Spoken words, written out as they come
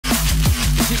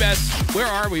Seabass, where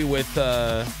are we with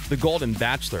the Golden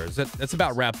Bachelors? That's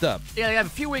about wrapped up. Yeah, they have a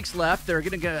few weeks left. They're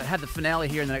going to have the finale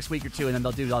here in the next week or two, and then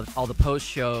they'll do all the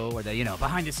post-show or the,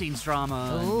 behind-the-scenes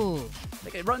drama. Ooh.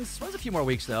 It runs a few more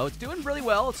weeks, though. It's doing really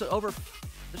well. It's over,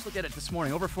 just look at it this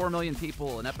morning, over 4 million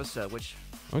people an episode, which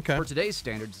for today's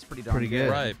standards is pretty darn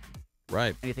good.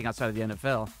 Right. Anything outside of the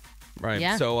NFL. Right.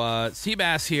 Yeah. So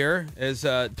Seabass here is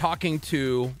talking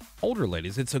to older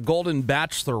ladies. It's a Golden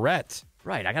Bachelorette.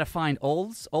 Right, I got to find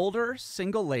older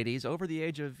single ladies over the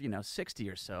age of 60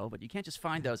 or so, but you can't just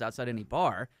find those outside any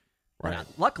bar. Right.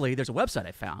 Luckily, there's a website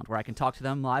I found where I can talk to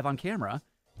them live on camera,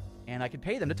 and I can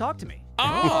pay them to talk to me.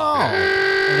 Oh,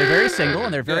 and they're very single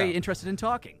and they're very interested in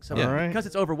talking. So because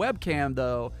it's over webcam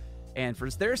though, and for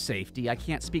their safety, I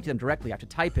can't speak to them directly. I have to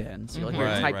type in, so you'll hear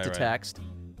type to text.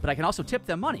 But I can also tip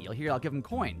them money. You'll hear I'll give them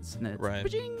coins, and it's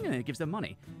and it gives them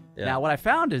money. Yeah. Now, what I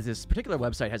found is this particular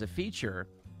website has a feature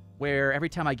where every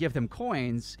time I give them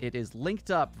coins, it is linked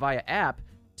up via app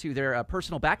to their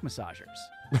personal back massagers.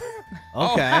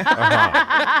 Okay.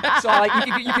 So like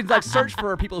you can like search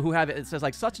for people who have it. It says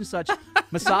like such and such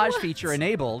massage feature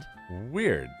enabled.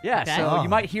 Weird. Yeah, so you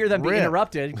might hear them be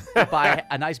interrupted by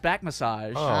a nice back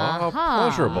massage. Oh,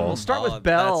 pleasurable. We'll start with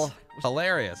Belle.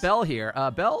 Hilarious. Belle here.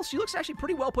 Belle, she looks actually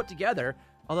pretty well put together,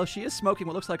 although she is smoking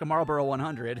what looks like a Marlboro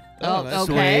 100. Oh,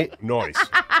 okay. Sweet. Nice.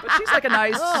 But she's like a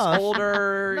nice,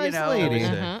 older, nice lady.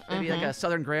 Maybe like a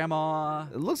Southern grandma.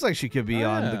 It looks like she could be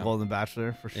on the Golden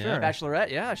Bachelor for sure. Bachelorette,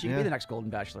 yeah. She could be the next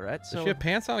Golden Bachelorette. So Does she have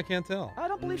pants on? I can't tell. I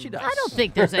don't believe she does. I don't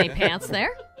think there's any pants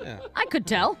there. Yeah. I could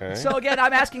tell. Okay. So again,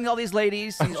 I'm asking all these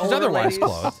ladies, these She's older otherwise ladies,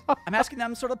 clothed. I'm asking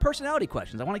them sort of personality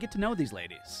questions. I want to get to know these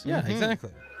ladies. Yeah,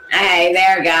 exactly. Hey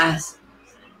there, guys.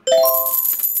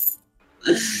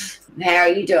 How are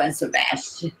you doing,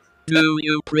 Sebastian? Do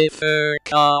you prefer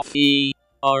coffee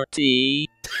or tea?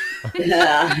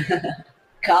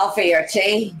 Coffee or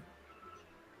tea?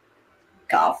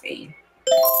 Coffee.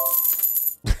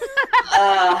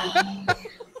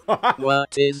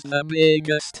 What is the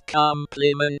biggest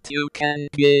compliment you can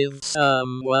give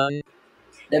someone?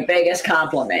 The biggest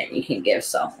compliment you can give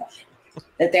someone.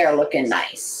 That they're looking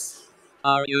nice.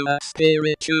 Are you a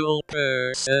spiritual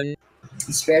person?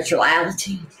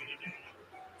 Spirituality.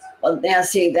 Well, now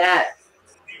see that,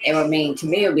 it would mean, to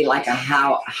me, it would be like a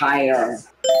higher...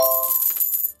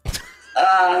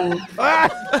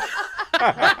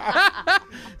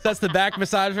 That's the back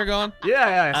massager going?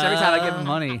 Yeah. So every time I give them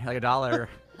money, like $1.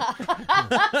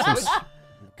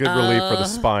 Good relief for the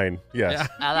spine. Yes. Yeah.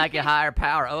 I like your higher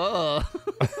power. Oh.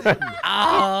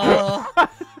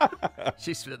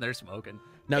 She's sitting there smoking.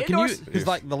 Now, can you, because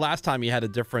like the last time you had a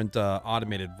different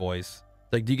automated voice,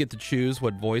 like do you get to choose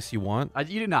what voice you want?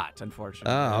 You do not,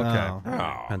 unfortunately. Oh, okay.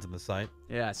 No. Depends on the site.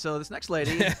 Yeah, so this next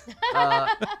lady,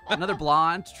 another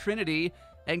blonde, Trinity.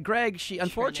 And Greg, she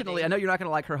unfortunately, I know you're not going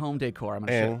to like her home decor, I'm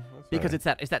going to show because it's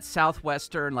that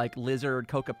southwestern like lizard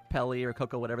coca pelli or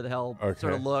cocoa whatever the hell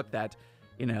sort of look that,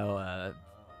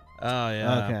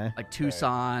 like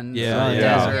Tucson,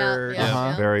 desert.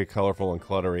 Very colorful and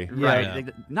cluttery. Right.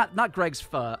 Yeah. Not Greg's,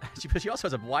 but she also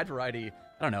has a wide variety.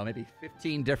 I don't know, maybe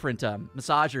 15 different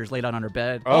massagers laid out on her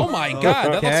bed. Oh my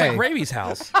God, that looks like Ravi's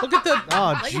house. Look at the.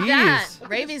 Oh, jeez.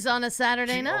 Ravi's on a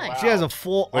Saturday night. She has a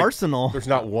full arsenal. There's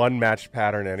not one matched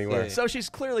pattern anywhere. So she's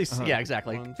clearly,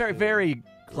 exactly. Very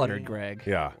cluttered, Greg.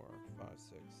 Yeah.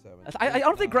 I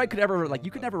don't think Greg could ever,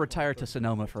 you could never retire to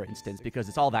Sonoma, for instance, because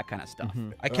it's all that kind of stuff.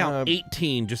 I count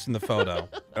 18 just in the photo.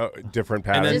 Different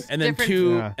patterns. And then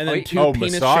two penis-shaped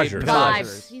massagers.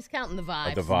 Vibes. He's counting the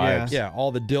vibes. The vibes. Yeah,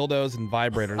 all the dildos and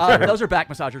vibrators. Those are back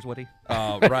massagers, Woody.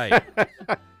 Right.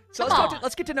 So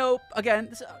let's get to know,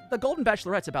 again, the Golden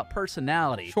Bachelorette's about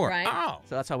personality. Sure. Right.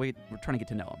 So that's how we're trying to get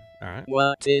to know them. All right.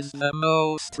 What is the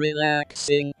most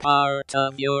relaxing part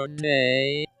of your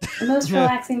day? The most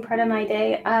relaxing part of my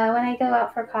day, when I go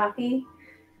out for coffee,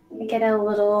 I get a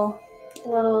little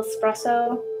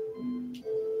espresso.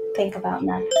 Think about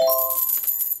that.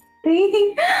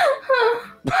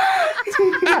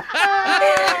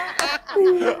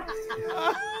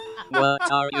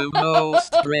 What are you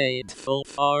most grateful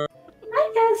for?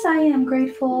 I guess I am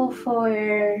grateful for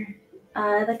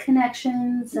the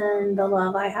connections and the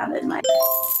love I have in my...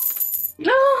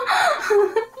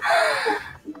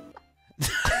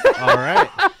 All right.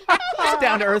 She's a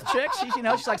down-to-earth chick. She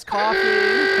likes coffee.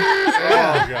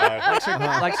 Oh,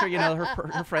 God. Likes her,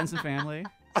 her friends and family.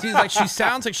 She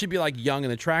sounds like she'd be like young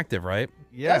and attractive, right?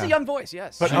 Yeah. Has a young voice,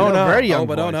 yes. But very young.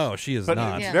 No, she is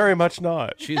not. Very much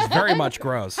not. She's very much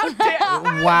gross.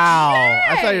 Wow.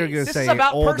 I thought you were going to say This is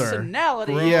about older.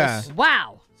 personality. Yeah.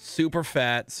 Wow. super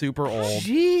fat, super old.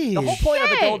 Jeez. The whole point of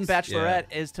the Golden Bachelorette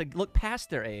is to look past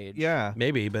their age. Yeah.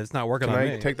 Maybe, but it's not working Can on I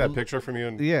me. take that picture from you?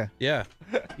 And... Yeah. Yeah.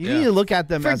 You need to look at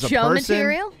them for as a show person.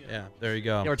 material? Yeah, there you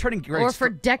go. Yeah, we're turning great. Or for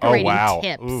decorating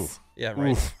tips. Ooh. Yeah,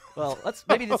 right. Oof. Well, let's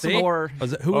maybe get some more.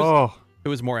 Who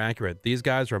was more accurate? These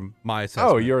guys or my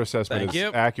assessment? Oh, your assessment Thank is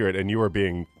you. accurate, and you are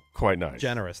being quite nice.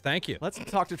 Generous. Thank you. Let's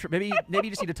talk to maybe you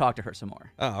just need to talk to her some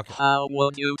more. Oh, okay. How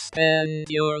would you spend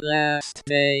your last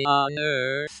day on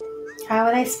Earth? How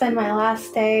would I spend my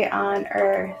last day on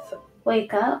Earth?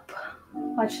 Wake up,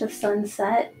 watch the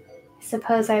sunset. I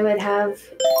suppose I would have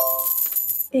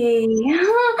a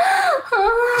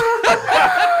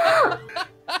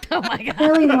Oh my god.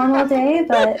 really normal day,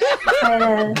 but try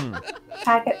to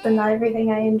pack it, but not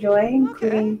everything I enjoy,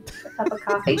 including a cup of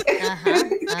coffee. Yeah,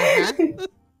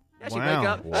 she wake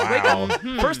up. Wake up.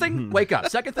 First thing, wake up.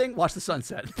 Second thing, watch the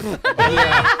sunset. I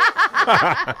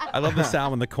love the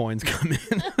sound when the coins come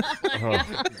in.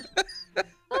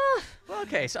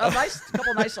 Okay, so a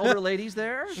couple nice older ladies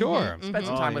there. Sure. Spend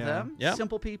some time with them. Yep.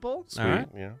 Simple people. Sweet. All right.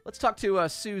 Yeah. Let's talk to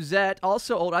Suzette,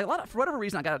 also old. For whatever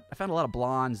reason, I found a lot of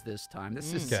blondes this time.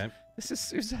 This is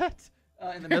Suzette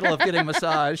in the middle of getting a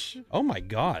massage. Oh my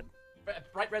God.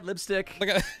 Bright red lipstick. Look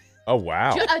at. Oh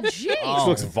wow. Jeez. She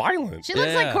looks violent. She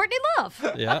looks like Courtney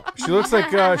Love. Yeah. She looks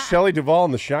like Shelley Duvall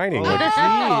in The Shining.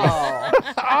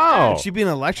 Is she being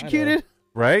electrocuted?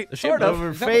 Right? Sort of. Over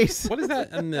her Is that face. what is that?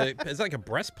 Is that like a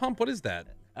breast pump? What is that?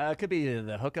 It could be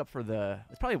the hookup for the.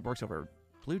 It probably works over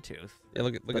Bluetooth. Yeah,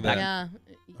 look at that. Yeah.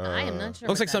 I am not sure.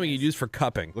 Looks what like something that you'd is. use for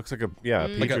cupping. Looks like a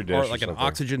petri dish Or like an something.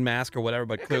 oxygen mask or whatever,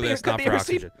 but clearly that's not for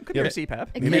oxygen. Could be for CPAP.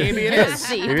 Maybe it is.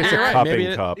 Maybe it's a CPAP. cupping Maybe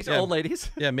it- cup. These are old ladies.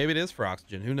 Yeah, maybe it is for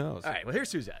oxygen. Who knows? All right. Well, here's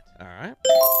Suzette. All right.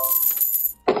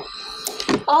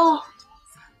 Oh,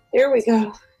 here we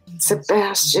go.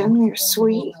 Sebastian, you're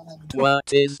sweet.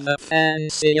 What is the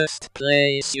fanciest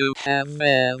place you have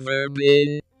ever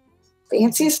been?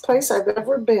 Fanciest place I've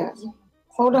ever been.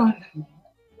 Hold on.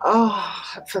 Oh,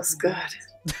 it feels good.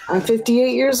 I'm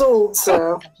 58 years old,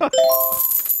 so.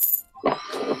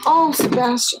 Oh,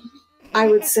 Sebastian. I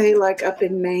would say like up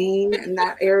in Maine in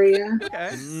that area. Okay.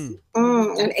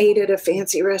 And ate at a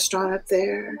fancy restaurant up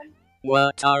there.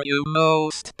 What are you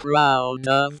most proud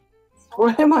of?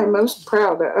 What am I most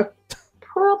proud of?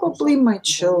 Probably my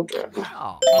children.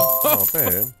 Oh,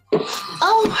 babe.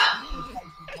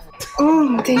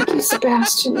 Oh, thank you,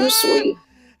 Sebastian. You're sweet.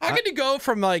 How can you go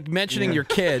from like mentioning your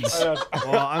kids? Well,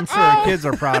 I'm sure her kids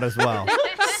are proud as well.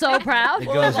 So proud. It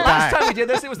goes last back. time we did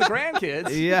this, it was the grandkids.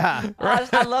 Yeah.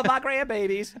 I love my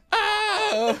grandbabies.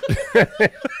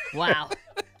 Wow.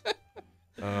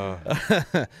 All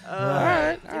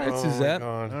right, Suzette.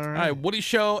 All right, Woody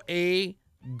show a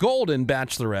Golden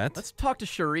Bachelorette. Let's talk to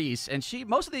Charisse, and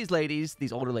most of these ladies,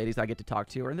 these older ladies I get to talk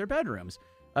to, are in their bedrooms.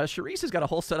 Charisse has got a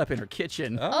whole setup in her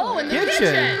kitchen. Oh, in the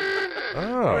kitchen.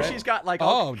 Where she's got like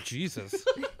Jesus.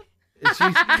 Is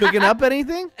she cooking up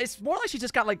anything? It's more like she's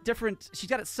just got like different. She's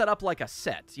got it set up like a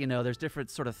set. You know, there's different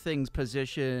sort of things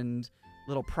positioned,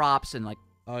 little props and like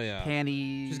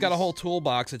panties. She's got a whole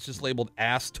toolbox. It's just labeled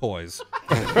ass toys.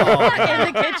 In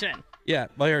the kitchen. Yeah,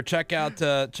 well, here, check out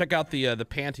the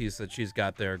panties that she's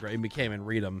got there. Amy came and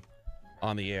read them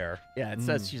on the air. Yeah, it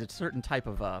says she's a certain type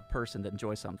of person that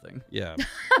enjoys something. Yeah.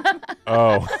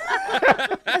 Oh.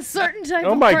 A certain type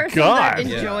Oh of my person God. that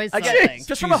enjoys Again, something.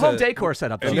 just from a home decor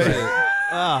setup. She's Though.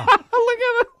 a, Look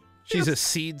at it. she's a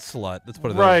seed slut. Let's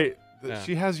put it Right. Yeah.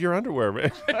 She has your underwear, man.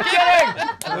 Kidding!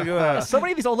 Look at that. So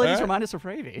many of these old ladies remind us of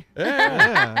Ravy.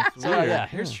 Yeah. So yeah,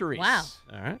 here's Charisse. Wow.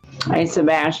 All right. Hi,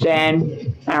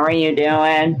 Sebastian. How are you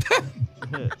doing?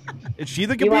 Is she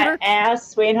the You computer? want ass,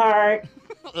 sweetheart?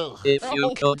 If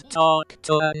you could talk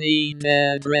to any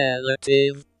dead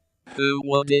relative, who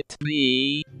would it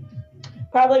be?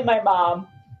 Probably my mom.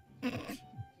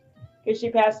 Because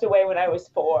she passed away when I was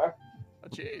 4. Oh,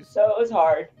 jeez. So it was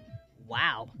hard.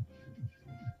 Wow.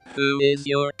 Who is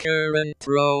your current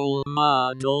role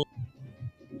model?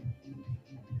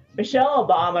 Michelle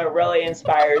Obama really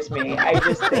inspires me. I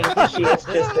just think she is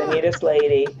just the neatest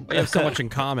lady. We have so much in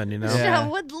common, you know? I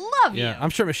would love you. Yeah, I'm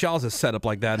sure Michelle's a setup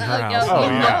like that in her Oh, house.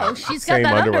 you know, she's got Same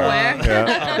that underwear.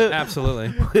 Yeah.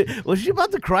 Absolutely. Was she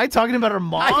about to cry talking about her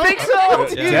mom? I think so.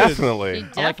 She Definitely.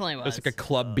 definitely was. There's like a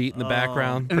club beat in the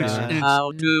background. Pretty nice.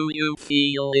 How do you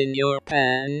feel in your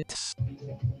pants?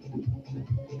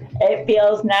 It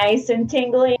feels nice and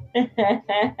tingly.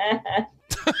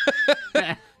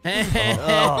 Oh,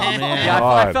 man. Yeah, I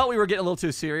God. felt we were getting a little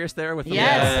too serious there with the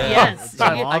Yes.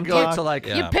 So You- I go to like,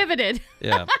 You pivoted.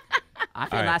 Yeah. I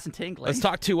feel All right. nice and tingly. Let's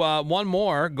talk to one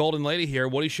more golden lady here.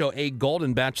 Woody show a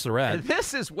Golden Bachelorette.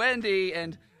 This is Wendy,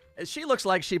 and She looks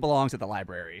like she belongs at the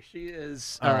library. She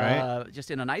is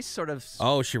just in a nice sort of...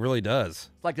 Oh, she really does.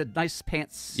 Like a nice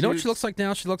pants You know what she looks like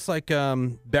now? She looks like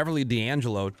Beverly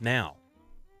D'Angelo now.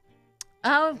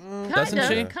 Oh, Doesn't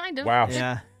she? Kind of. Wow.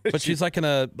 Yeah. But she's like in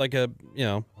a like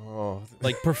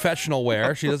professional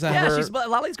wear. She doesn't have her. A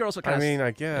lot of these girls are kind of... I mean,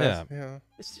 I guess. Yeah.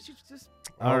 She's just...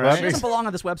 All right. She doesn't belong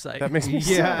on this website. That makes me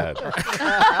sad.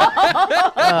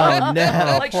 Oh,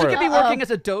 no. Like, she could be working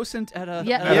as a docent at a,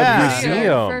 at a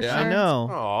museum. For sure. I know.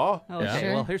 Aw. Okay,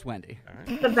 sure. well, here's Wendy.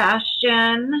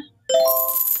 Sebastian.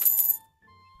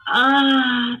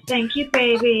 Thank you,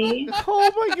 baby.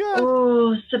 Oh my God.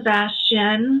 Oh,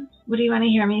 Sebastian. What do you want to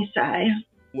hear me say?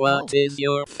 What is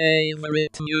your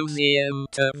favorite museum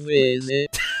to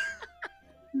visit?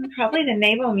 Probably the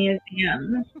Naval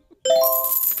Museum.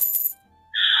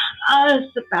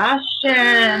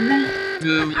 Sebastian.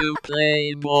 Do you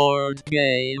play board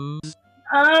games?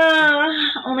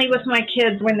 Only with my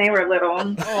kids when they were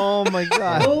little. Oh my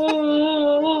God.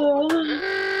 Oh.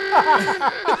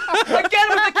 Again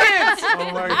with the kids! Oh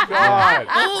my God.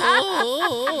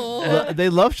 They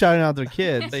love shouting out their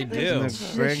kids. They do.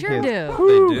 They sure do. They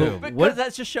do. Because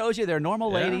that just shows you they're normal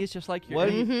ladies, just like you.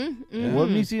 What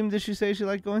museum did she say she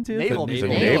liked going to? Naval It's a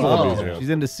Museum. naval museum. She's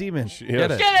into semen.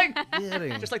 Get it.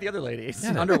 Kidding! Just like the other ladies.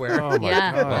 Underwear. Oh my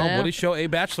Yeah. God. Well, Woody show a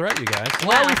Bachelorette, you guys.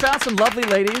 Well, we found some lovely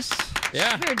ladies.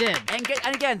 Yeah. Sure did.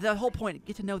 And again, the whole point,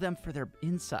 get to know them for their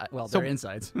inside. Well, So- their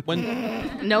insides.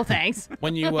 When No thanks.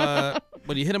 when you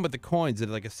hit them with the coins, is it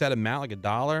like a set amount, like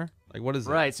 $1? Like what is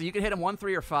it? Right, so you can hit them 1,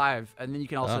 3, or 5, and then you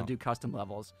can also do custom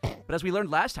levels. But as we learned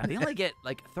last time, they only get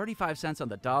like 35 cents on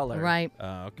the dollar. Right.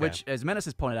 Okay. Which, as Menace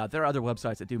has pointed out, there are other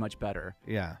websites that do much better.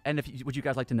 Yeah. And would you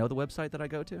guys like to know the website that I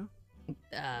go to?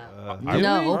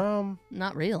 No.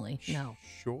 Not really. No.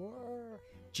 Sure.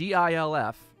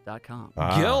 GILF.com.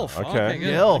 GILF. Okay.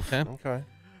 Good. GILF. Okay. Okay.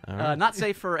 All right. Not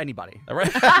safe for anybody. All right.